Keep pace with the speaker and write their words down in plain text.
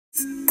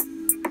Okay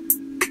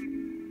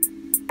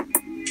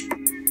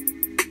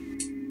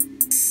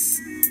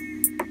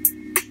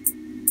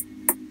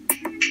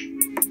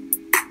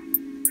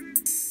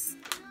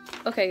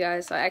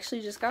guys, I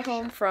actually just got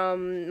home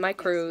from my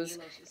cruise,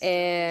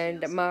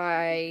 and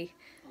my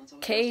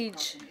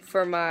cage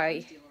for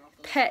my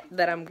pet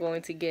that I'm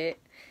going to get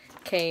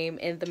came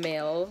in the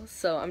mail,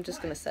 so I'm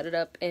just going to set it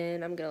up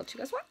and I'm going to let you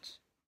guys watch.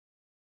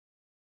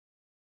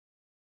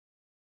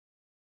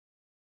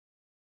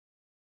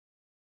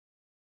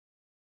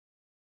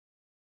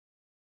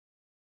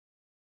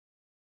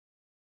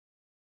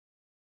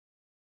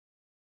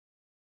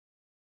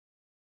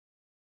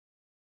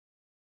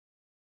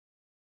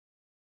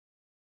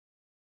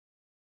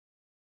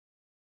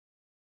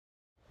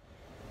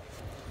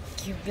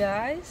 You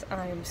guys,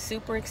 I'm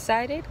super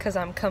excited because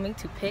I'm coming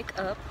to pick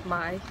up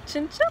my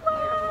chinchilla.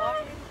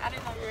 I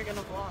didn't know you were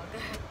gonna vlog.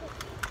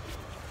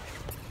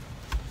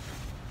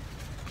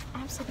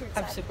 I'm super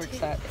excited. I'm super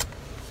excited.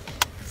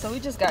 So we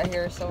just got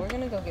here, so we're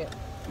gonna go get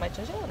my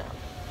chinchilla now.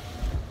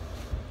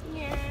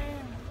 Yeah.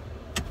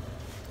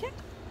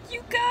 You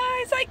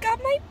guys, I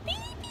got my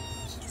baby.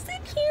 He's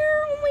in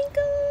here. Oh my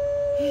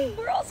god.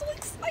 We're all so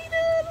excited.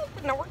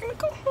 But now we're gonna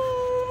go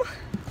home.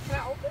 Can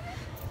I open it?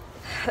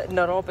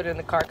 No, don't open it in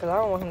the car because I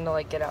don't want him to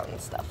like get out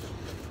and stuff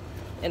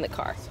in the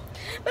car.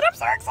 But I'm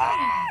so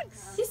excited.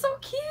 He's so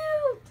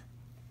cute.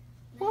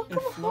 Welcome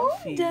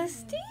home,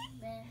 Dusty.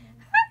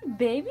 Hi,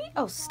 baby.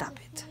 Oh, stop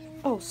it.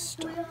 Oh,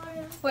 stop.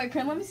 Wait,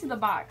 let me see the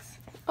box.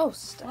 Oh,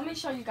 stop. Let me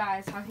show you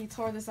guys how he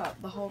tore this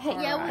up, the whole Hey,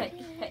 car. yeah, ride.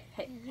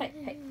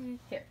 hey.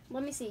 Here.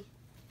 Let me see.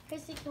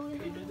 Cryst'n, can we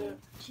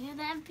should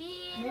that be?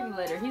 Maybe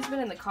later. He's been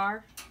in the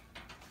car.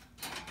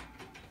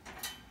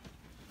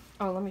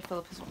 Oh, let me fill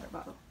up his water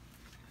bottle.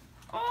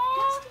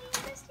 Oh,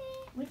 Cryst'n.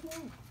 Leave me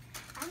alone.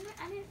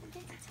 I didn't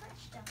get to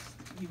touch Dust.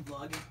 You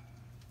vlogging?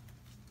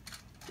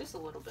 Just a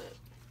little bit.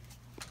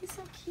 he's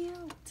so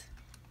cute.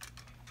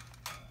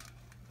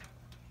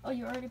 Oh,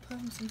 you already put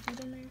him some food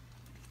in there?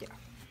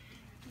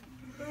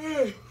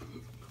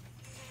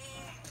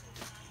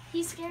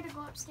 He's scared to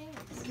go upstairs.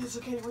 It's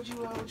okay. What you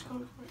call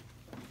me for?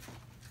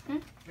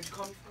 What you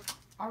call me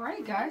for?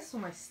 Alright, guys. So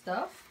my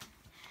stuff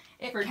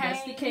It for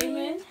Dusty came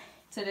in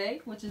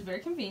today, which is very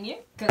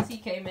convenient because he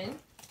came in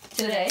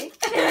today.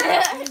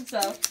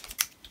 So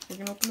we're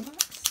gonna open the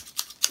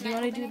box. You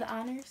want to do the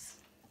honors?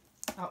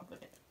 I'll open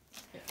it.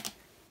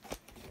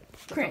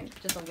 Cryst'n.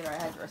 Just don't get our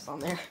address on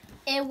there.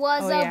 It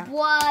was Oh, a yeah.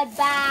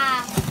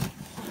 bloodbath.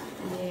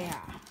 Yeah.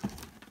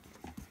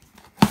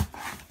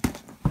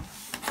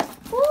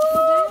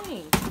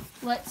 Woo!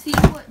 Let's see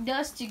what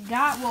Dusty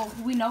got. Well,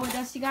 we know what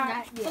Dusty got.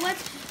 Not yet. But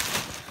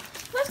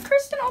let's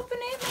Cryst'n open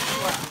it.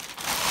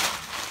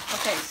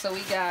 Okay, so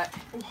we got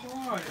I'm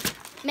hard.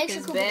 Makes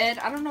his it cool. bed.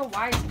 I don't know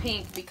why it's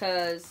pink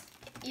because,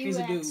 He's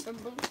a dude.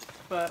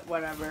 but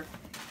whatever.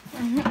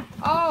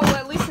 Oh, well,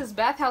 at least his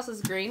bathhouse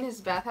is green. His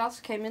bathhouse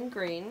came in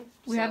green.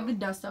 We so have the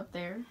dust up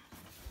there.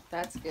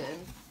 That's good.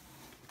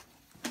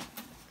 It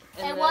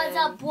And was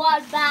a then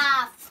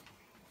bloodbath.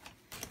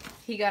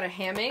 he got a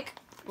hammock.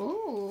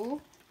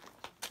 Ooh.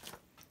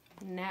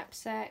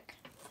 Knapsack.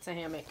 It's a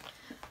hammock.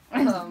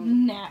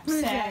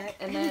 Knapsack.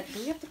 And then, do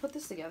we have to put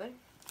this together?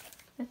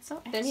 It's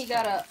so Then he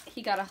got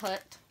a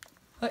hut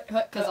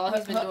because all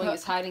he's been doing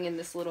is hiding in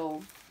this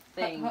little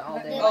thing all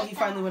day. Oh, he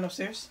finally went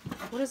upstairs?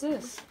 What is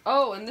this?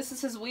 Oh, and this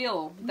is his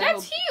wheel.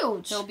 That's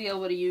huge. He'll be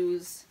able to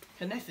use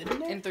Can that fit in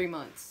there? in 3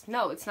 months.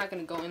 No, it's not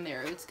going to go in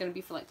there. It's going to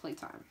be for like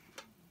playtime.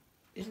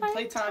 Isn't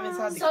playtime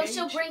inside the So cage?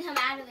 she'll bring him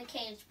out of the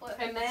cage. Put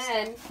him And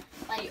then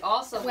like he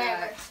also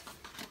wherever. got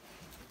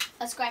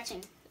A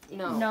scratching.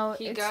 No,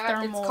 he it's got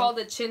thermal. it's called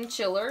a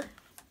chinchilla, and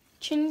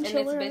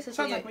Chinchilla. it's Sounds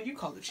basically like what you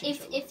call it,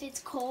 chinchilla. If it's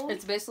cold,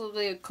 it's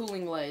basically a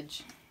cooling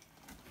ledge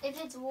if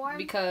it's warm,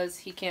 because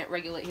he can't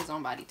regulate his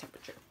own body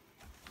temperature.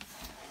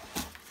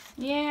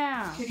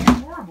 Yeah. Kid, you're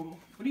horrible.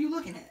 What are you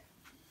looking at?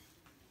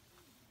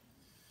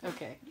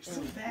 Okay, You're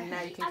so and bad.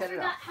 now you can I cut it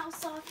forgot off. how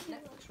soft he was.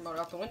 Just remote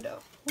out the window.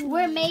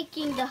 We're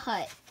making the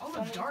hut. Oh,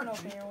 the dark.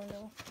 Open your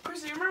window.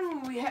 Chris, you remember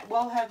when we had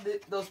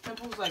those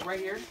pimples like right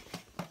here?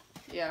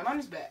 Yeah. Mine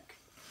is back.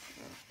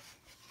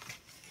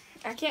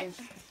 I can't.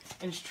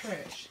 And it's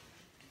trash.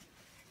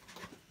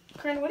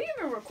 Cryst'n, what are you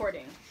even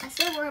recording? I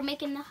said we're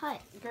making the hut.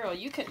 Girl,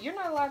 you're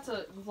not allowed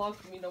to vlog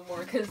for me no more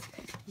because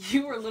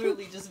you were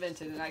literally just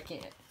vented and I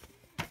can't.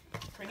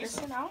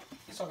 Cryst'n out.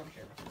 It's all over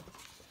here.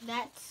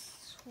 That's.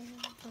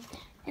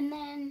 And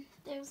then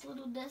there's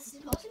little dust.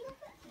 No, This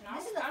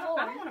is the I floor.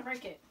 don't want to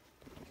break it.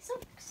 So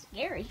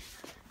scary.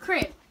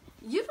 Cryst'n,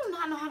 you do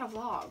not know how to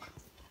vlog.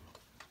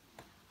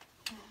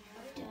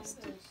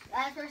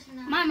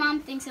 My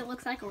mom thinks it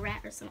looks like a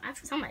rat or something.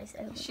 Somebody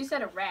said. She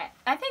said a rat.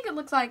 I think it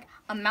looks like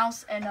a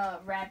mouse and a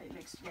rabbit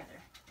mixed together.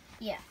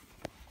 Yeah.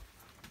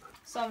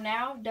 So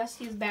now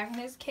Dusty is back in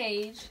his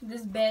cage.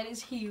 This bed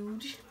is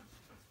huge.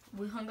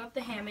 We hung up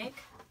the hammock.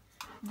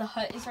 The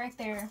hut is right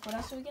there. What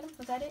else did we get him?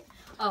 Was that it?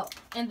 Oh,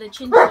 and the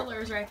chinchilla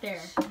is right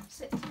there.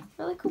 Sit.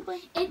 Really cool.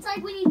 It's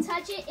like when you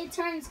touch it, it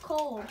turns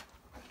cold.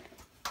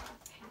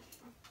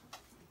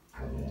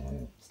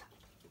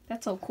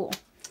 That's so cool.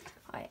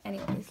 Alright,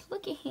 anyways,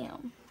 look at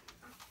him.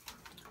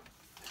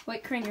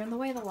 Wait, Crane, you're in the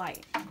way of the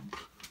light.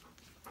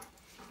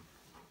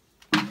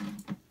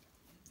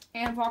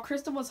 And while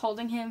Cryst'n was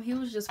holding him, he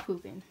was just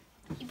pooping.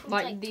 He pooped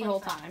Like the whole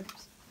 25 time.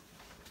 times.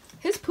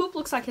 His poop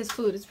looks like his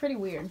food. It's pretty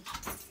weird.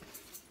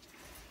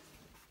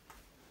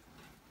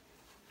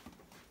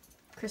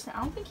 Cryst'n,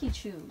 I don't think he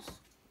chews.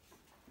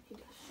 He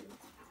does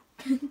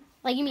shoot.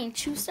 Like, you mean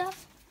chew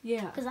stuff?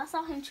 Yeah. Because I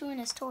saw him chewing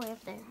his toy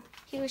up there.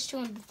 He was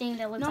chewing the thing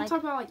that looked No, I'm like...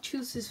 talking about like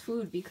chews his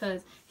food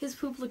because his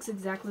poop looks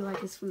exactly like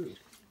his food.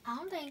 I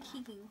don't think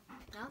he can.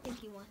 I don't think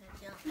he wants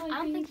to jump.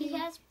 I don't think he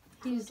has...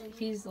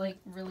 He's like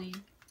really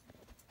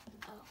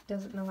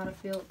doesn't know how to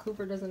feel.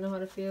 Cooper doesn't know how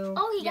to feel.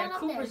 Oh, he Yeah, got up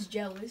Cooper's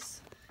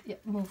jealous. Yeah,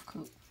 move,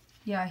 Coop.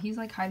 Yeah, he's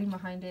like hiding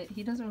behind it.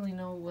 He doesn't really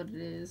know what it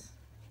is.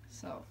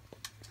 So,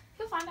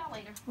 He'll find out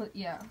later. but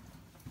yeah.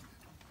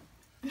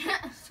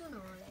 Sooner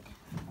or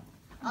later.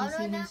 Oh, You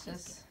see, no, he's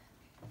just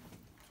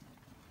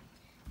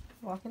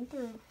walking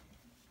through.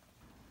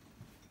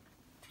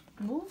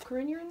 Move,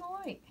 Corinne, you're in the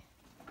light.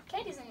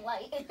 Katie's in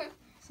light.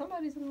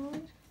 Somebody's in the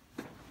light.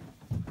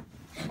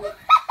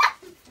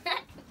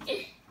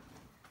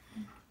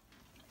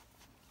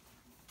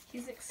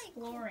 He's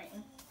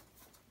exploring.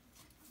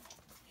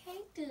 Hey,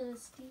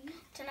 Dusty.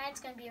 Tonight's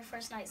going to be your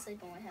first night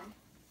sleeping with him.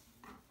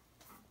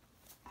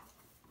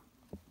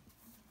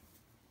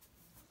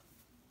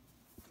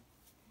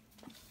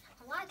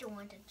 I wanted to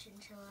want a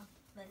chinchilla,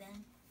 but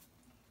then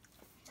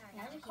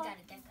he got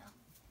a gecko.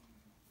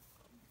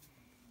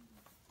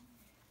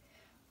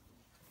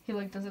 He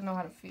like doesn't know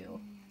how to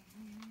feel.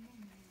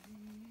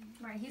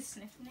 Right, he's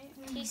sniffing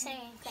it. He's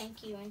saying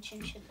thank you in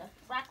chinchilla.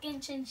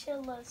 Rockin'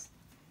 chinchillas.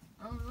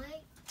 Oh,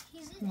 wait.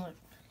 He's in it. Look,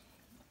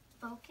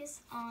 Focus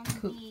on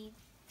Coop. the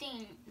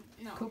thing.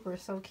 No. Cooper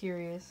is so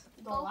curious.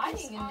 The Focus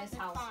lighting in on this the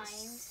house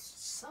signs.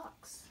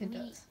 sucks. It We-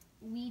 does.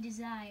 We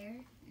desire,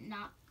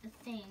 not the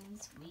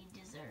things we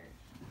deserve.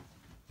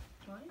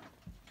 What?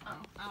 Oh,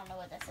 I don't know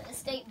what that says.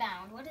 State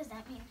bound. What does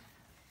that mean?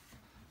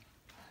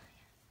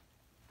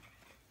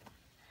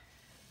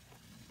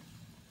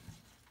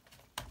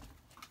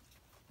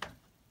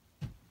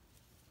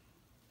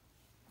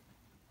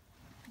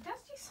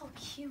 Dusty's so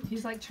cute.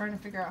 He's like trying to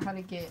figure out how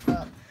to get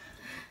up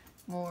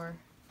more.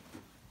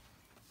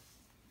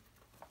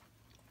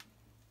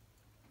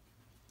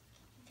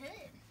 He could.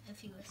 If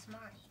he was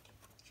smart, he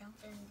could jump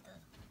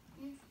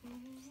in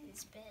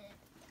his bed.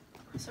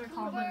 So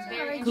called him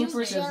very Cooper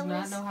does jealous?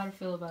 not know how to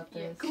feel about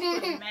this.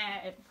 Cooper's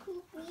mad.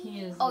 He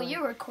is. Oh, like-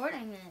 you're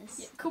recording this.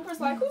 Yeah, Cooper's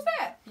like, who's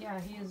that? Yeah,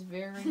 he is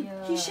very.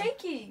 He's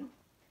shaking.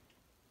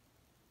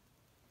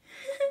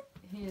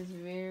 He is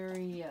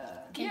very.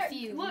 Confused.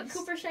 Yeah, look,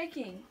 Cooper's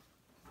shaking.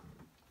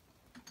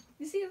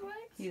 You see his legs?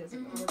 He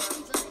doesn't know. He's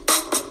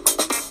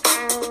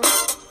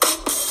like,